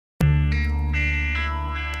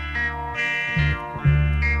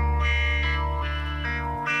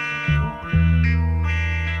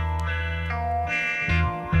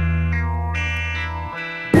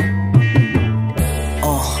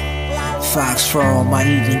Ox fur on my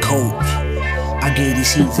evening coat. I gave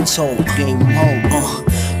these heathens hope, gave them hope.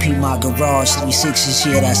 Pee my garage, 3/6,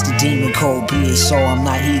 yeah, that's the demon code. Be it so, I'm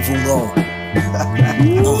not evil though.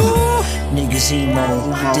 Niggas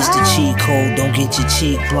emo, this the cheat code. Don't get your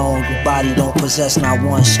cheek blown. Your body don't possess not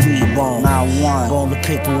one street bone. Not one. Bone to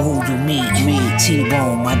pick with who you meet. Me,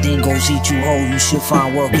 T-bone. My dingoes eat you whole. You should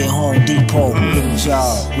find work at Home Depot. Good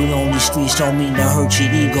job. We on these streets don't mean to hurt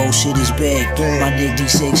your ego. Shit is big. My nigga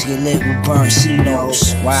D6 get lit with burnt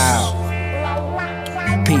C-notes. Wow.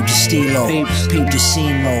 Peep the stilo, peep the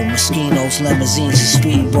C-no. Mosquitoes, limousines, and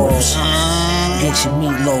speedboats. Get your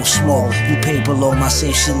meatloaf smoke. You paper low, my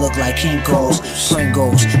safe shit look like Kinko's.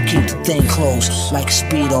 Pringles, keep the thing close like a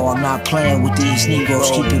Speedo. I'm not playing with these Negroes,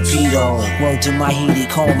 keep it pedo. Word to my heated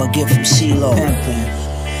coma, get from CeeLo.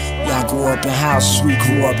 Y'all grew up in houses, we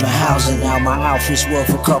grew up in housing. Now my outfit's worth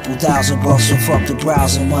a couple $1,000, so fuck the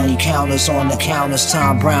browsing. Money counters on the counters,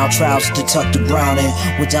 Tom Brown trousers to tuck the brown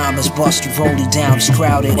in. With diamonds busted, roll it down, it's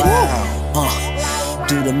crowded.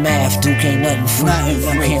 Do the math, Duke ain't nothing free.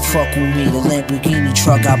 You can't fuck with me, the Lamborghini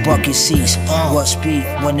truck got bucket seats. What speed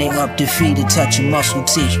when they up their feet and touch your muscle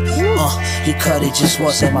teeth. You cut it, just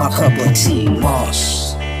wasn't my cup of tea.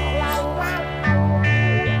 Moss.